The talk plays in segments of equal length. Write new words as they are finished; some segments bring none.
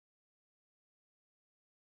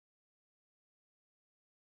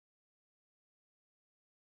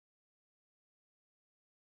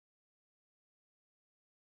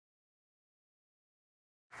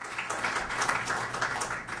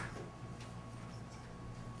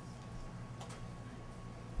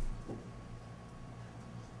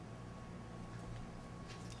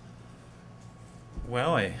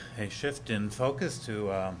Well, a shift in focus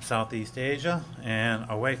to Southeast Asia and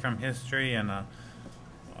away from history and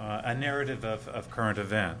a narrative of current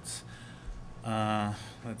events.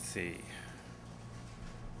 Let's see.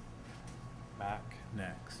 Back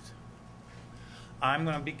next. I'm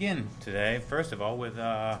going to begin today, first of all, with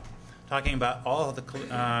talking about all of the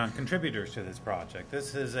contributors to this project.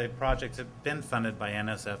 This is a project that's been funded by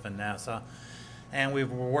NSF and NASA. And we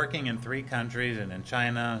were working in 3 countries, and in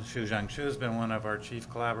China, Xu Zhangshu has been one of our chief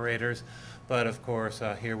collaborators. But of course,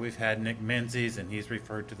 here we've had Nick Menzies, and he's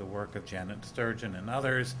referred to the work of Janet Sturgeon and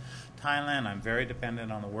others. Thailand, I'm very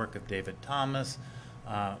dependent on the work of David Thomas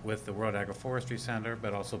with the World Agroforestry Center,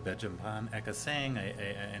 but also Bejapan Ekasing,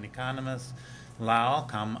 an economist.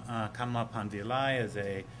 Laos, Kamlapan Vilai is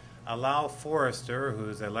a Lao forester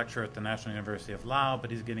who's a lecturer at the National University of Laos,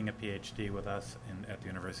 but he's getting a PhD with us at the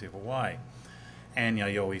University of Hawaii. And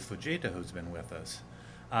Yayoi Fujita, who's been with us.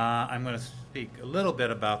 I'm going to speak a little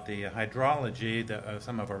bit about the hydrology,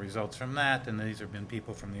 some of our results from that, and these have been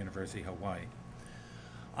people from the University of Hawaii.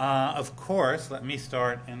 Of course, let me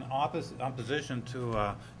start in opposition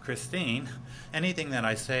to Christine. Anything that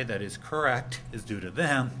I say that is correct is due to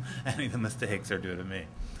them. Any of the mistakes are due to me.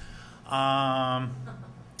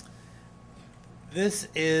 This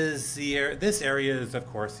area is, of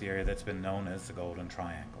course, the area that's been known as the Golden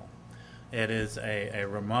Triangle. It is a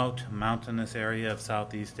remote mountainous area of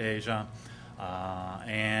Southeast Asia,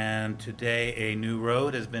 and today a new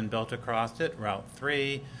road has been built across it, Route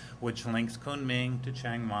 3, which links Kunming to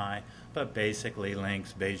Chiang Mai, but basically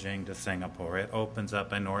links Beijing to Singapore. It opens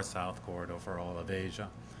up a north-south corridor for all of Asia.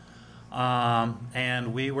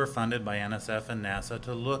 And we were funded by NSF and NASA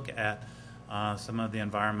to look at some of the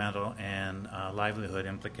environmental and livelihood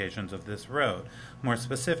implications of this road. More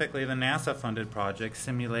specifically, the NASA-funded project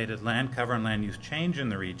simulated land cover and land use change in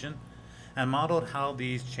the region and modeled how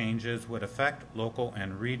these changes would affect local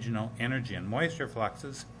and regional energy and moisture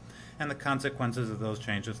fluxes and the consequences of those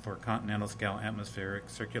changes for continental scale atmospheric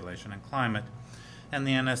circulation and climate. And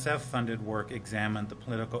the NSF-funded work examined the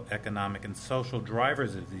political, economic, and social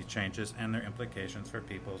drivers of these changes and their implications for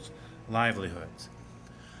people's livelihoods.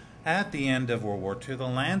 At the end of World War II, the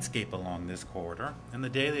landscape along this corridor and the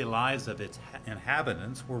daily lives of its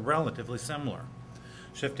inhabitants were relatively similar.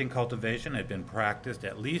 Shifting cultivation had been practiced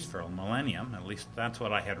at least for a millennium, at least that's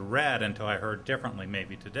what I had read until I heard differently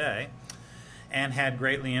maybe today, and had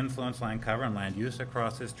greatly influenced land cover and land use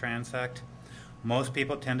across this transect. Most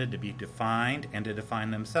people tended to be defined and to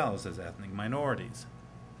define themselves as ethnic minorities.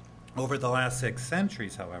 Over the last 6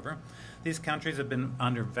 centuries, however, these countries have been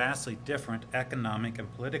under vastly different economic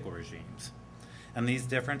and political regimes, and these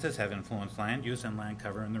differences have influenced land use and land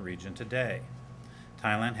cover in the region today.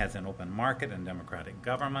 Thailand has an open market and democratic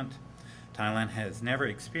government. Thailand has never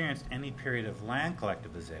experienced any period of land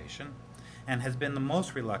collectivization and has been the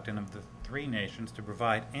most reluctant of the 3 nations to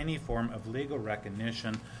provide any form of legal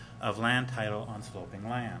recognition of land title on sloping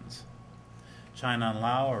lands. China and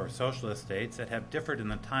Laos are socialist states that have differed in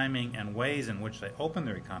the timing and ways in which they opened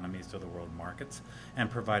their economies to the world markets and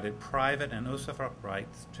provided private and usufruct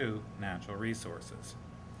rights to natural resources.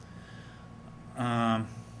 So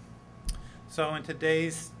in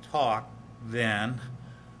today's talk, then,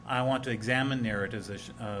 I want to examine narratives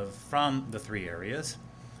from the 3 areas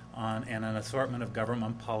and an assortment of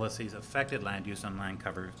government policies affected land use and land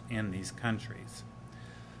covers in these countries.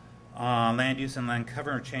 Land use and land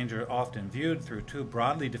cover change are often viewed through 2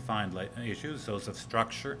 broadly defined issues, those of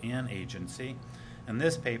structure and agency. In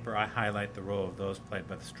this paper, I highlight the role of those played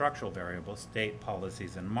by the structural variables, state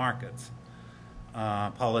policies, and markets.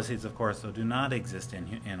 Policies, of course, though, do not exist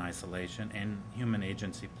in isolation, and human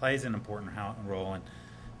agency plays an important role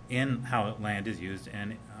in how land is used.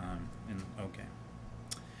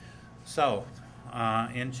 So,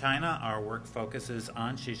 in China, our work focuses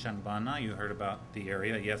on Xishuangbanna. You heard about the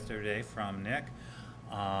area yesterday from Nick.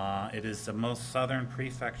 It is the most southern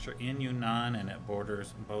prefecture in Yunnan, and it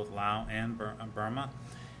borders both Laos and Burma.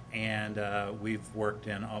 And we've worked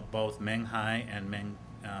in both Menghai and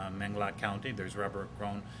Mengla County. There's rubber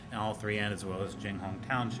grown in all 3 ends, as well as Jinghong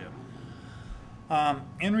Township.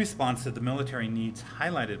 In response to the military needs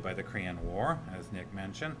highlighted by the Korean War, as Nick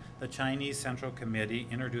mentioned, the Chinese Central Committee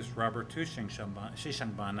introduced rubber to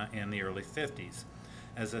Xishuangbanna in the early 50s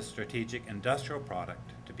as a strategic industrial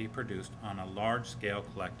product to be produced on a large-scale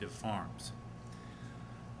collective farms.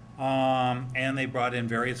 And they brought in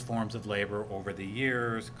various forms of labor over the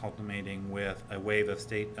years, culminating with a wave of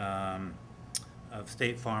state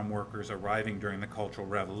farm workers arriving during the Cultural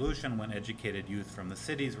Revolution when educated youth from the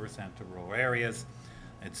cities were sent to rural areas.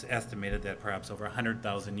 It's estimated that perhaps over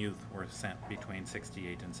 100,000 youth were sent between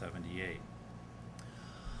 68 and 78.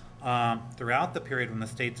 Throughout the period when the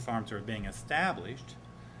state's farms were being established,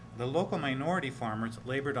 the local minority farmers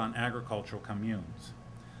labored on agricultural communes.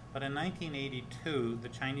 But in 1982, the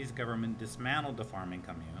Chinese government dismantled the farming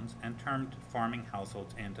communes and turned farming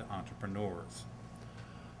households into entrepreneurs.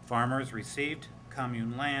 Farmers received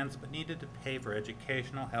commune lands but needed to pay for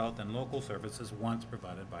educational, health, and local services once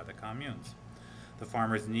provided by the communes. The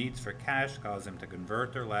farmers' needs for cash caused them to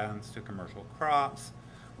convert their lands to commercial crops.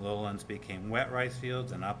 Lowlands became wet rice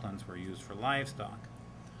fields and uplands were used for livestock.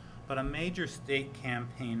 But a major state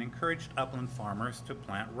campaign encouraged upland farmers to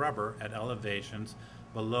plant rubber at elevations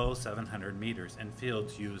below 700 meters in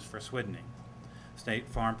fields used for swiddening. State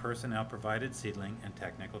farm personnel provided seedling and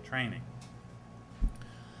technical training.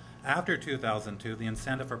 After 2002, the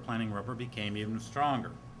incentive for planting rubber became even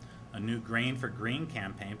stronger. A new Grain for Green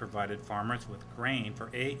campaign provided farmers with grain for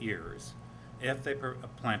 8 years if they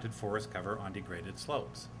planted forest cover on degraded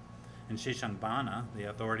slopes. In Xishuangbanna, the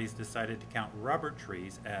authorities decided to count rubber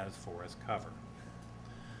trees as forest cover.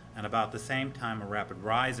 And about the same time, a rapid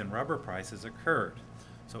rise in rubber prices occurred.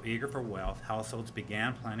 So eager for wealth, households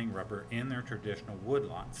began planting rubber in their traditional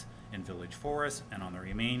woodlots, in village forests, and on the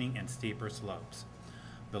remaining and steeper slopes.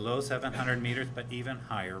 Below 700 meters, but even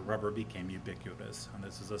higher, rubber became ubiquitous. And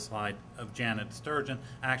this is a slide of Janet Sturgeon,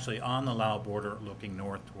 actually on the Laos border looking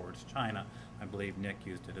north towards China. I believe Nick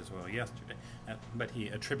used it as well yesterday, but he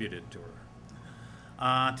attributed it to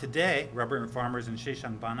her. Today, rubber farmers in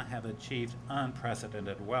Xishuangbanna have achieved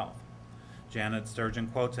unprecedented wealth. Janet Sturgeon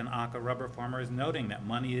quotes an Aka rubber farmer as noting that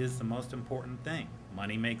money is the most important thing.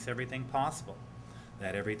 Money makes everything possible.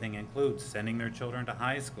 That everything includes sending their children to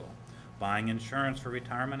high school, buying insurance for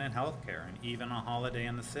retirement and health care, and even a holiday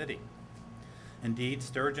in the city. Indeed,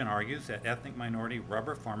 Sturgeon argues that ethnic minority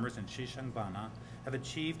rubber farmers in Xishuangbanna have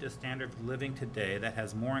achieved a standard of living today that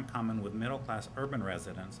has more in common with middle-class urban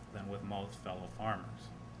residents than with most fellow farmers.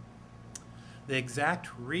 The exact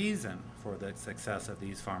reason for the success of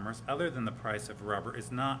these farmers, other than the price of rubber,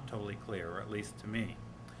 is not totally clear, or at least to me.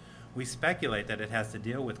 We speculate that it has to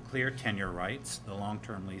deal with clear tenure rights, the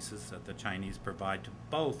long-term leases that the Chinese provide to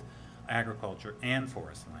both agriculture and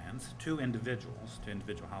forest lands to individual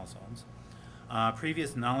households.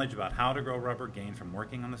 Previous knowledge about how to grow rubber gained from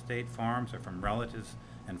working on the state farms or from relatives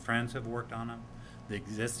and friends who have worked on them, the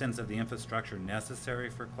existence of the infrastructure necessary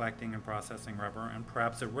for collecting and processing rubber, and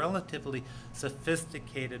perhaps a relatively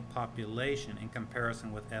sophisticated population in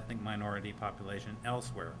comparison with ethnic minority population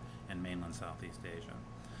elsewhere in mainland Southeast Asia.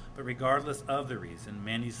 But regardless of the reason,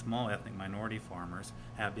 many small ethnic minority farmers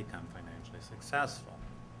have become financially successful.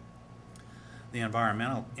 The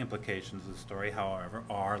environmental implications of the story, however,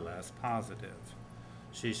 are less positive.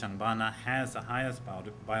 Xishuangbanna has the highest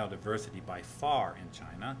biodiversity by far in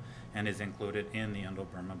China and is included in the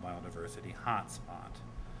Indo-Burma biodiversity hotspot.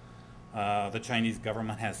 The Chinese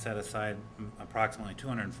government has set aside approximately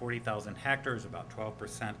 240,000 hectares, about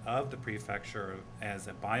 12% of the prefecture, as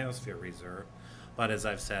a biosphere reserve. But as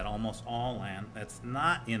I've said, almost all land that's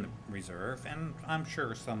not in the reserve, and I'm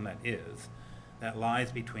sure some that is, that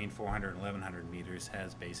lies between 400 and 1,100 meters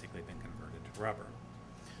has basically been converted to rubber.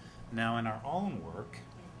 Now in our own work,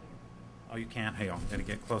 oh you can't, hey, I'm going to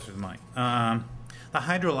get closer to the mic. The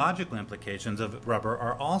hydrological implications of rubber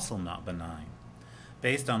are also not benign.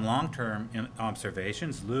 Based on long-term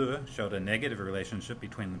observations, Liu showed a negative relationship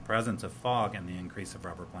between the presence of fog and the increase of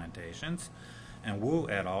rubber plantations, and Wu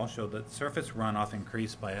et al. Showed that surface runoff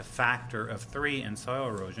increased by a factor of 3 and soil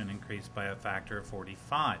erosion increased by a factor of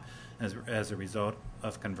 45 as a result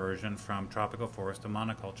of conversion from tropical forest to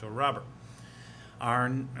monocultural rubber.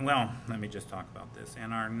 Well, let me just talk about this.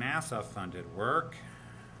 In our NASA-funded work,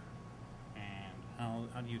 and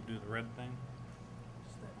how do you do the red thing?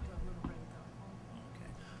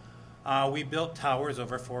 We built towers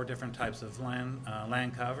over 4 different types of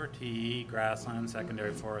land cover, TE, grassland,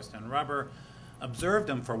 secondary forest, and rubber. Observed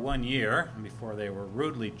them for 1 year before they were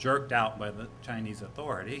rudely jerked out by the Chinese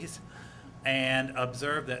authorities, and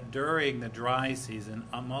observed that during the dry season,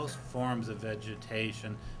 most forms of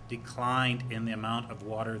vegetation declined in the amount of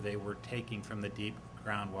water they were taking from the deep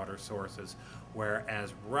groundwater sources,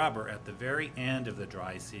 whereas rubber at the very end of the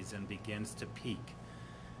dry season begins to peak.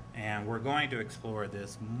 And we're going to explore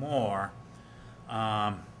this more,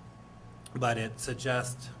 but it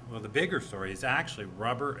suggests, well, the bigger story is actually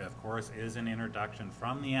rubber, of course, is an introduction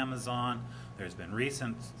from the Amazon. There's been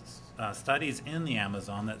recent studies in the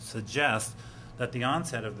Amazon that suggest that the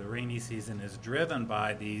onset of the rainy season is driven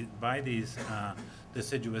by these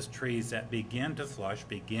deciduous trees that begin to flush,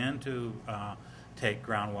 begin to take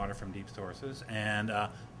groundwater from deep sources and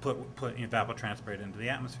put evapotranspirate into the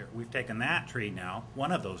atmosphere. We've taken that tree now,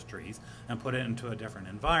 one of those trees, and put it into a different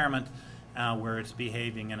environment, where it's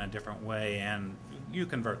behaving in a different way, and you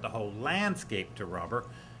convert the whole landscape to rubber,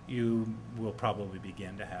 you will probably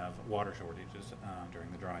begin to have water shortages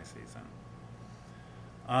during the dry season.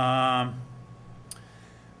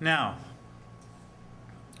 Now,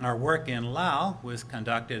 our work in Laos was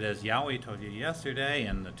conducted, as Yaoi told you yesterday,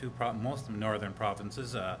 in the most northern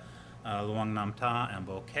provinces, Luang Nam Ta and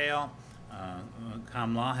Bo Kaeo.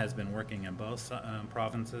 Kam La has been working in both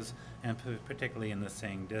provinces, and particularly in the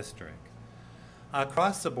Sing district.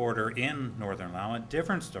 Across the border in northern Laos, a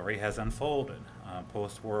different story has unfolded.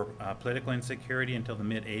 Post-war political insecurity until the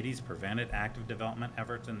mid-'80s prevented active development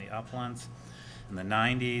efforts in the uplands. In the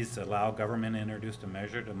 90s, the Lao government introduced a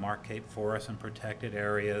measure to markate forests and protected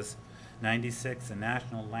areas. 96, the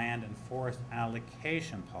National Land and Forest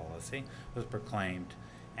Allocation Policy was proclaimed,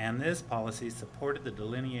 and this policy supported the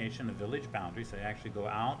delineation of village boundaries. They actually go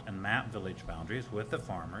out and map village boundaries with the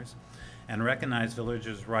farmers and recognize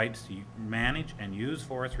villagers' rights to manage and use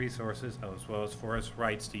forest resources, as well as forest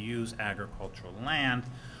rights to use agricultural land.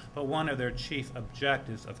 But one of their chief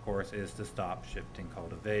objectives, of course, is to stop shifting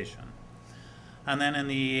cultivation. And then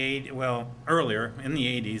earlier in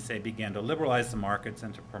the 80s, they began to liberalize the markets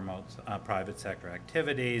and to promote private sector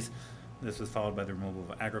activities. This was followed by the removal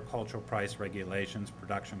of agricultural price regulations,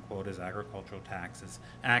 production quotas, agricultural taxes,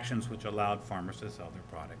 actions which allowed farmers to sell their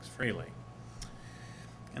products freely.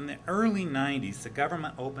 In the early 90s, the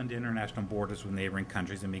government opened international borders with neighboring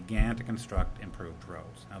countries and began to construct improved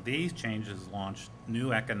roads. Now, these changes launched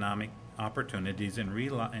new economic opportunities and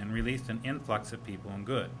released an influx of people and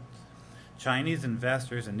goods. Chinese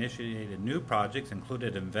investors initiated new projects,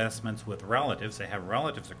 included investments with relatives. They have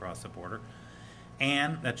relatives across the border.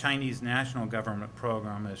 And the Chinese national government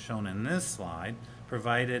program, as shown in this slide,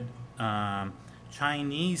 provided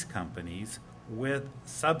Chinese companies with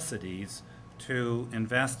subsidies to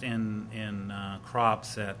invest in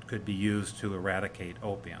crops that could be used to eradicate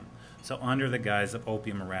opium. So under the guise of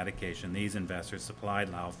opium eradication, these investors supplied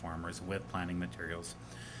Lao farmers with planting materials,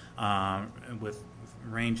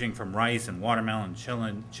 ranging from rice and watermelon,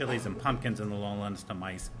 chilies and pumpkins in the lowlands to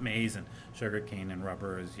maize and sugarcane and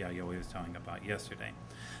rubber, as Yayoi was telling about yesterday.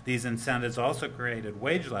 These incentives also created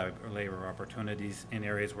wage labor opportunities in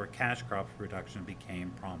areas where cash crop production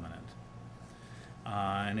became prominent,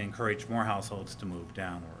 and encouraged more households to move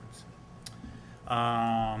downwards.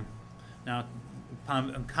 Now,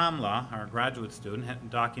 Kamla, our graduate student, had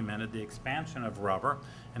documented the expansion of rubber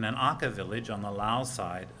in an Aka village on the Laos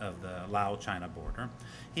side of the Lao-China border.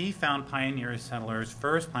 He found pioneer settlers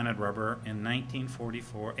first planted rubber in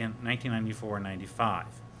 1994 and 95.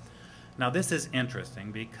 Now, this is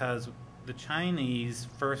interesting because the Chinese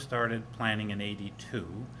first started planting in 82.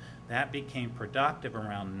 That became productive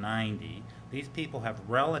around 90. These people have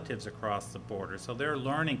relatives across the border, so they're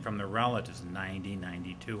learning from their relatives in 90,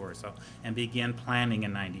 92 or so, and begin planting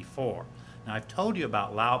in 94. Now, I've told you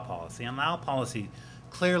about Lao policy, and Lao policy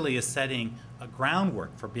clearly is setting a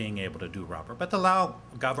groundwork for being able to do rubber, but the Lao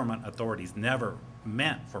government authorities never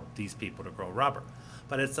meant for these people to grow rubber.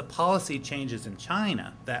 But it's the policy changes in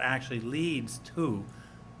China that actually leads to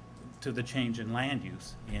the change in land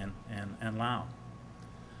use in Laos.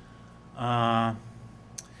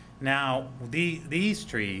 Now, these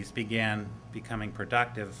trees began becoming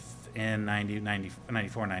productive in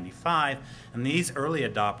 94, 95, and these early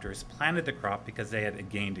adopters planted the crop because they had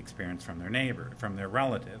gained experience from their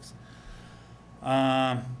relatives.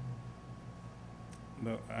 Okay.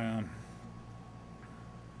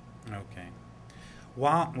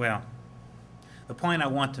 The point I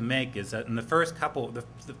want to make is that in the first couple,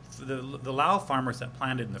 the Lao farmers that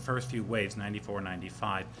planted in the first few waves, 94,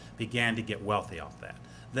 95, began to get wealthy off that.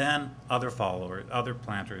 Then other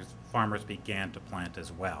farmers began to plant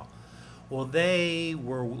as well. Well, they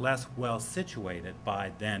were less well situated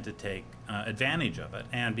by then to take advantage of it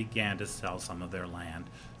and began to sell some of their land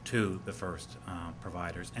to the first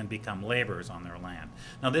providers and become laborers on their land.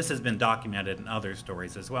 Now, this has been documented in other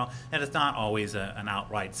stories as well, and it's not always an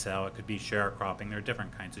outright sell. It could be sharecropping. There are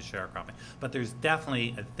different kinds of sharecropping. But there's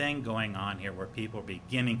definitely a thing going on here where people are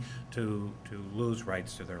beginning to lose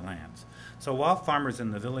rights to their lands. So while farmers in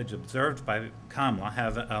the village observed by Kamla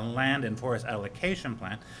have a land and forest allocation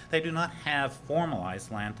plan, they do not have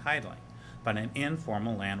formalized land titling. But an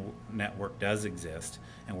informal land network does exist,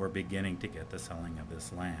 and we're beginning to get the selling of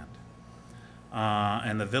this land.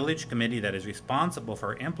 And the village committee that is responsible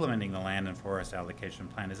for implementing the land and forest allocation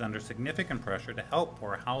plan is under significant pressure to help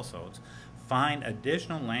poor households find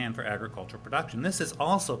additional land for agricultural production. This is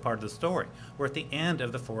also part of the story. We're at the end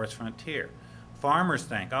of the forest frontier. Farmers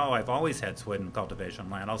think, oh, I've always had swidden cultivation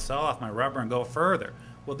land. I'll sell off my rubber and go further.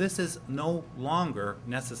 Well, this is no longer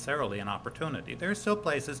necessarily an opportunity. There are still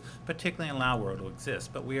places, particularly in Laos, where it will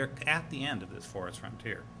exist, but we are at the end of this forest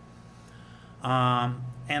frontier.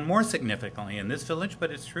 And more significantly in this village,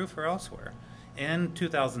 but it's true for elsewhere, in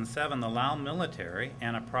 2007, the Lao military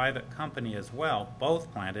and a private company as well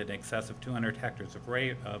both planted in excess of 200 hectares of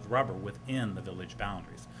rubber within the village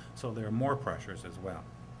boundaries. So there are more pressures as well.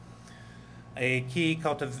 A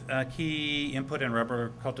key input in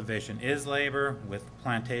rubber cultivation is labor, with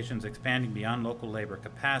plantations expanding beyond local labor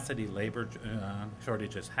capacity. Labor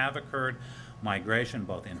shortages have occurred. Migration,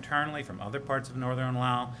 both internally from other parts of northern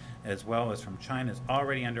Laos, as well as from China, is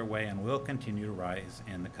already underway and will continue to rise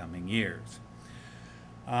in the coming years.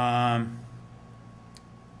 Land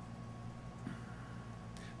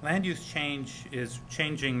use is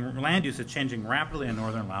changing rapidly in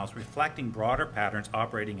northern Laos, reflecting broader patterns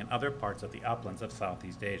operating in other parts of the uplands of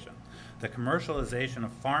Southeast Asia. The commercialization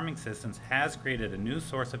of farming systems has created a new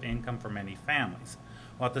source of income for many families,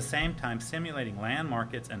 while at the same time stimulating land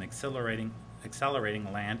markets and accelerating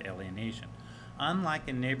land alienation. Unlike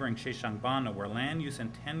in neighboring Xishuangbanna, where land use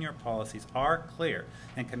and tenure policies are clear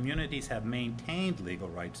and communities have maintained legal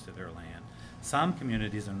rights to their land, some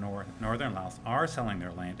communities in northern Laos are selling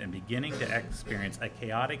their land and beginning to experience a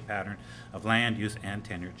chaotic pattern of land use and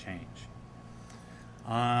tenure change.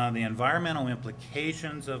 The environmental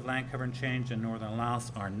implications of land cover change in northern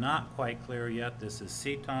Laos are not quite clear yet. This is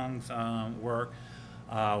Sitong's work.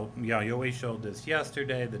 Yayoi showed this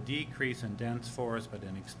yesterday, the decrease in dense forest, but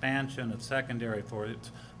an expansion of secondary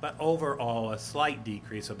forests, but overall a slight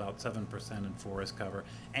decrease, about 7% in forest cover,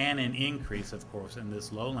 and an increase, of course, in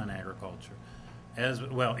this lowland agriculture, as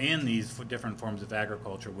well in these different forms of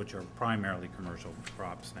agriculture, which are primarily commercial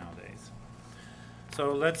crops nowadays.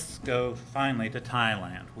 So let's go finally to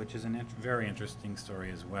Thailand, which is a very interesting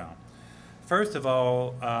story as well. First of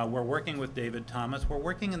all, we're working with David Thomas. We're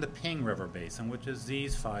working in the Ping River Basin, which is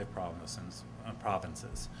these 5 provinces.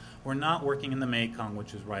 We're not working in the Mekong,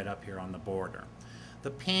 which is right up here on the border.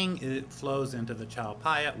 The Ping flows into the Chao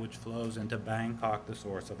Phraya, which flows into Bangkok, the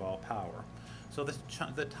source of all power. So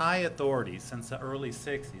the Thai authorities, since the early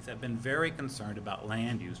 60s, have been very concerned about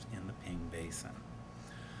land use in the Ping Basin.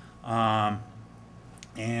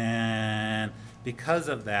 And because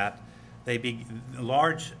of that,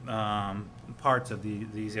 large parts of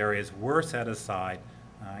these areas were set aside,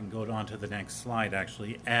 I can go on to the next slide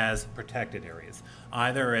actually, as protected areas,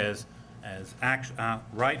 either as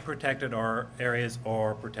right protected areas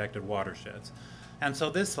or protected watersheds. And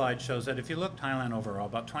so this slide shows that if you look Thailand overall,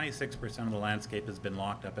 about 26% of the landscape has been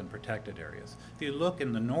locked up in protected areas. If you look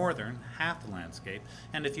in the northern, half the landscape,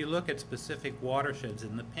 and if you look at specific watersheds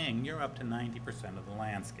in the Ping, you're up to 90% of the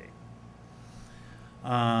landscape.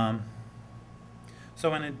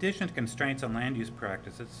 So in addition to constraints on land use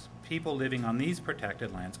practices, people living on these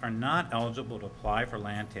protected lands are not eligible to apply for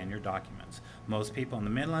land tenure documents. Most people in the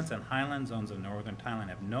midlands and highland zones of northern Thailand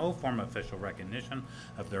have no form of official recognition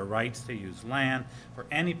of their rights to use land for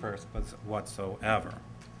any purpose whatsoever.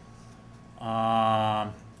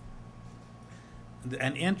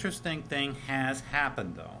 An interesting thing has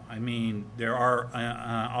happened, though. I mean, there are,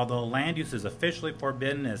 although land use is officially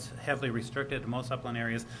forbidden, is heavily restricted in most upland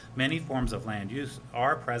areas, many forms of land use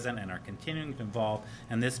are present and are continuing to evolve,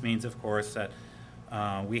 and this means, of course, that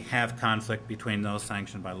we have conflict between those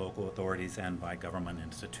sanctioned by local authorities and by government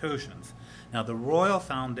institutions. Now, the Royal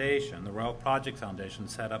Foundation, the Royal Project Foundation,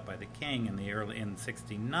 set up by the King in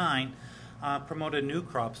 '69, promoted new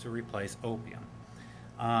crops to replace opium.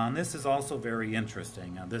 This is also very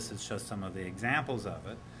interesting. This is just some of the examples of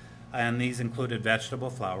it. And these included vegetable,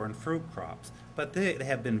 flower, and fruit crops. But they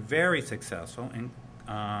have been very successful in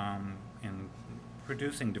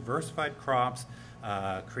producing diversified crops,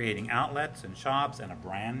 creating outlets and shops and a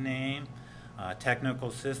brand name. Technical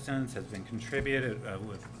assistance has been contributed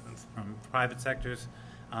from private sectors,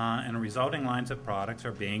 and resulting lines of products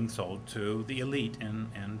are being sold to the elite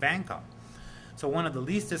in Bangkok. So one of the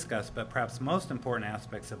least discussed, but perhaps most important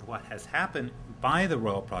aspects of what has happened by the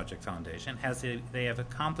Royal Project Foundation has they have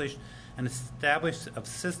accomplished and established a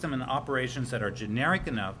system and operations that are generic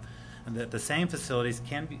enough and that the same facilities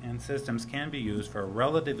and systems can be used for a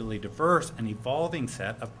relatively diverse and evolving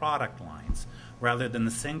set of product lines, rather than the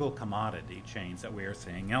single commodity chains that we are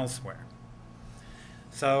seeing elsewhere.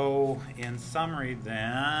 So in summary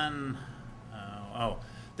then,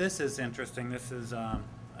 this is interesting. This is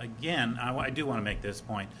again, I do want to make this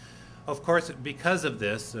point. Of course, because of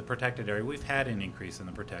this, the protected area, we've had an increase in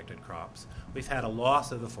the protected crops. We've had a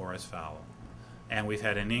loss of the forest fallow, and we've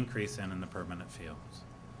had an increase in the permanent fields.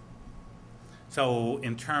 So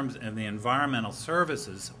in terms of the environmental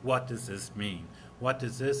services, what does this mean? What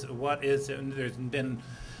does this? What is it?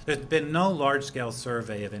 There's been no large-scale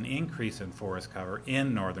survey of an increase in forest cover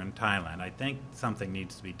in northern Thailand. I think something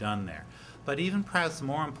needs to be done there. But even perhaps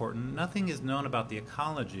more important, nothing is known about the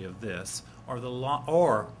ecology of this or the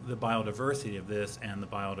biodiversity of this and the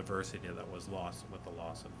biodiversity that was lost with the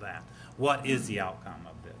loss of that. What is the outcome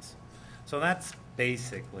of this? So that's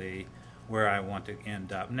basically where I want to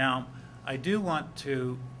end up. Now, I do want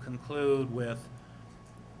to conclude with,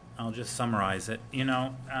 I'll just summarize it. You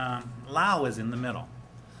know, Laos is in the middle.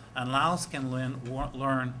 And Laos can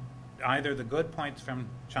learn either the good points from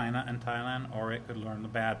China and Thailand, or it could learn the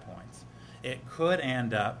bad points. It could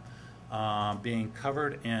end up being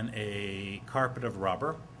covered in a carpet of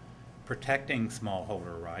rubber, protecting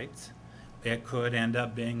smallholder rights. It could end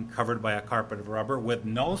up being covered by a carpet of rubber with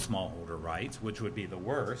no smallholder rights, which would be the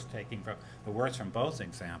worst, taking the worst from both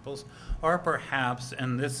examples. Or perhaps,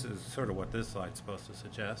 and this is sort of what this slide's supposed to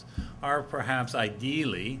suggest, or perhaps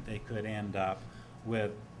ideally they could end up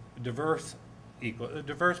with diverse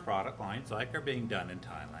product lines like are being done in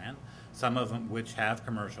Thailand, some of them which have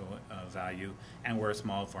commercial value and where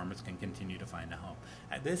small farmers can continue to find a home.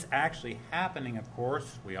 This actually happening, of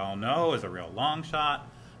course, we all know is a real long shot,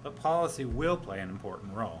 but policy will play an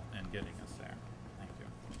important role in getting us there. Thank you.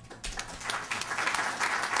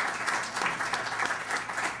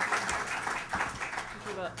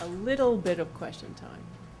 We have a little bit of question time.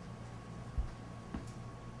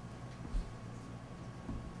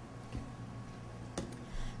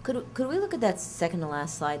 Could we look at that second to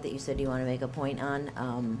last slide that you said you want to make a point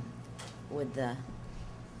on, with the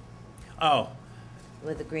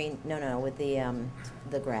with the green? No, with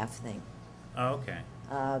the graph thing. Okay.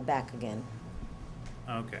 Back again.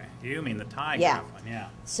 Okay. You mean the Thai Yeah. graph one? Yeah.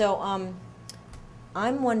 So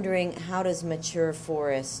I'm wondering, how does mature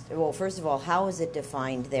forest? Well, first of all, how is it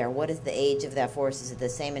defined there? What is the age of that forest? Is it the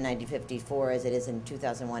same in 1954 as it is in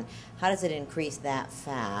 2001? How does it increase that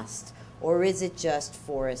fast? Or is it just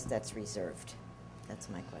forest that's reserved? That's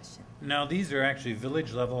my question. No, these are actually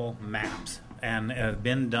village-level maps and have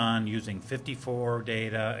been done using 54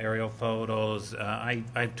 data, aerial photos.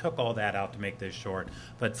 I took all that out to make this short,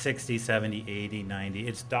 but 60, 70, 80, 90,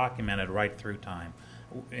 it's documented right through time.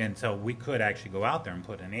 And so we could actually go out there and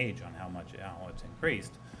put an age on how it's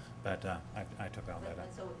increased, but I took all that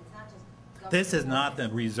out. So it's not just This is not the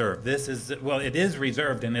reserve. This is, well, it is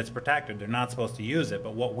reserved and it's protected. They're not supposed to use it,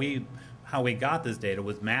 but how we got this data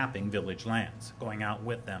was mapping village lands, going out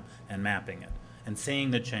with them and mapping it, and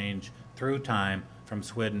seeing the change through time from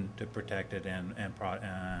swidden to protected and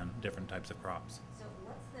different types of crops. So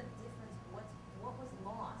what's the difference? What was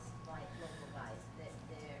lost by local guys that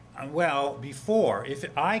they're... Well, before, if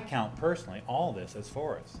I count personally all this as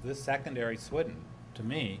forests, this secondary swidden to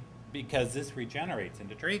me, because this regenerates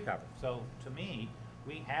into tree cover. So to me,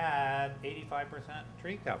 we had 85%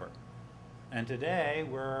 tree cover. And today,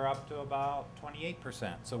 we're up to about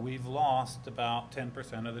 28%. So we've lost about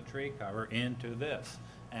 10% of the tree cover into this.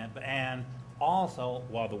 And also,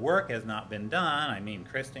 while the work has not been done, I mean,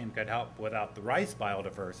 Christine could help without the rice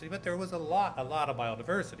biodiversity, but there was a lot of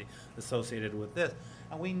biodiversity associated with this.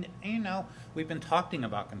 And we've been talking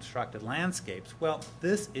about constructed landscapes. Well,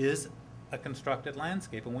 this is a constructed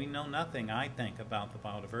landscape, and we know nothing, I think, about the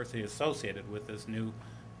biodiversity associated with this new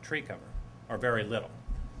tree cover, or very little.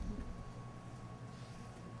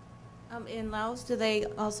 In Laos, do they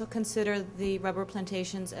also consider the rubber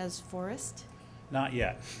plantations as forest? Not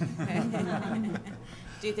yet. Okay.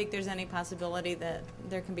 Do you think there's any possibility that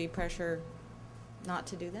there can be pressure not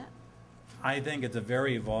to do that? I think it's a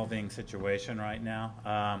very evolving situation right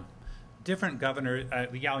now. Different governors,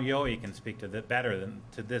 Yao Yoi can speak to this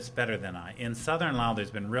better than I. In southern Laos,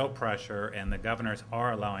 there's been real pressure, and the governors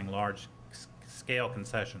are allowing large-scale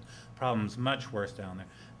concession. Problems much worse down there.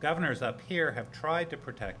 Governors up here have tried to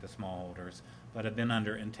protect the smallholders, but have been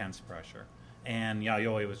under intense pressure. And Yao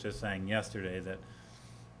Yoi was just saying yesterday that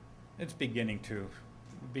it's beginning to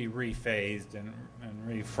be rephased and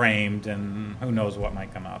reframed, and who knows what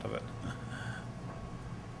might come out of it.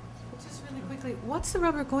 Just really quickly, what's the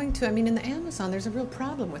rubber going to? I mean, in the Amazon, there's a real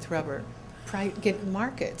problem with rubber. Get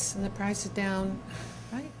markets, and the price is down,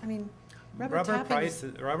 right? I mean,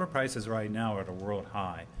 rubber prices right now are at a world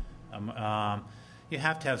high. You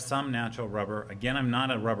have to have some natural rubber. Again, I'm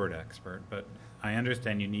not a rubber expert, but I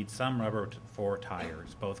understand you need some rubber for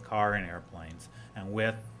tires, both car and airplanes. And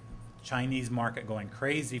with Chinese market going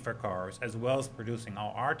crazy for cars, as well as producing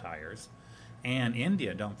all our tires, and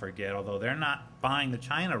India, don't forget, although they're not buying the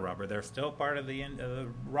China rubber, they're still part of the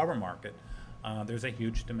rubber market. There's a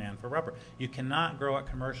huge demand for rubber. You cannot grow it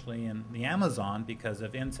commercially in the Amazon because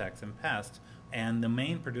of insects and pests, And the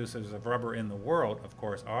main producers of rubber in the world, of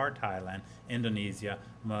course, are Thailand, Indonesia,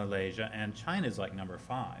 Malaysia, and China's like number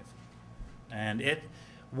 5. And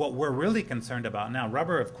what we're really concerned about now,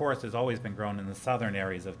 rubber, of course, has always been grown in the southern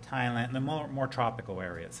areas of Thailand and the more tropical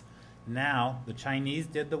areas. Now, the Chinese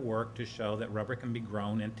did the work to show that rubber can be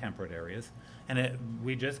grown in temperate areas. And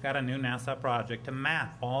we just got a new NASA project to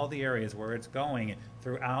map all the areas where it's going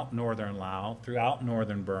throughout northern Laos, throughout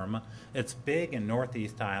northern Burma. It's big in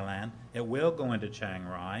northeast Thailand. It will go into Chiang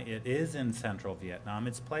Rai. It is in central Vietnam.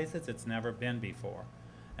 It's places it's never been before.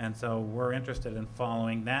 And so we're interested in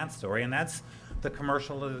following that story. And that's the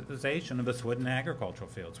commercialization of the swidden agricultural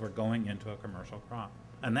fields. We're going into a commercial crop.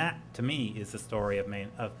 And that, to me, is the story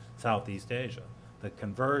of Southeast Asia. The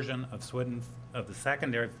conversion of swidden, of the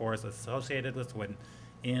secondary forest associated with swidden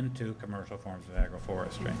into commercial forms of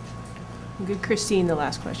agroforestry. Good, Christine, the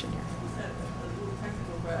last question here. A little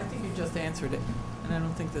technical, but I think you just answered it, and I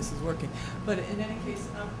don't think this is working. But in any case,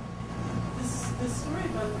 this story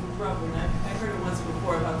about the rubber, and I've heard it once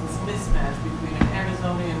before about this mismatch between an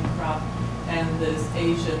Amazonian crop and this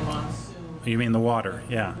Asian monsoon. You mean the water?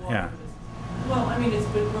 Yeah, yeah. Well, I mean, it's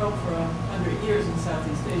been grown for 100 years in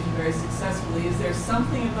Southeast Asia very successfully. Is there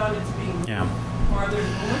something about it being farther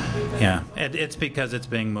north? Yeah, it's because it's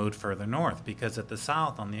being moved further north. Because at the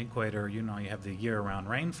south, on the equator, you have the year-round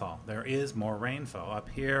rainfall. There is more rainfall. Up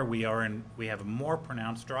here, we have a more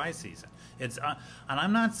pronounced dry season. And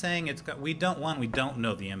I'm not saying we don't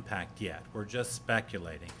know the impact yet. We're just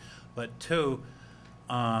speculating. But 2,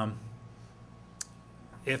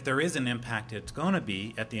 if there is an impact, it's going to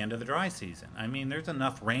be at the end of the dry season. I mean, there's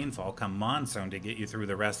enough rainfall come monsoon to get you through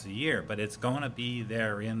the rest of the year, but it's going to be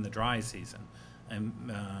there in the dry season.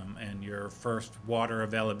 And your first water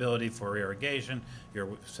availability for irrigation, your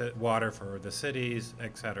water for the cities,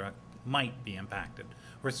 etc., might be impacted.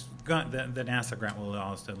 The NASA grant will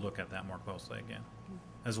allow us to look at that more closely again,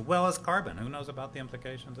 as well as carbon. Who knows about the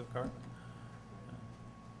implications of carbon?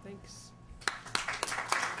 Thanks.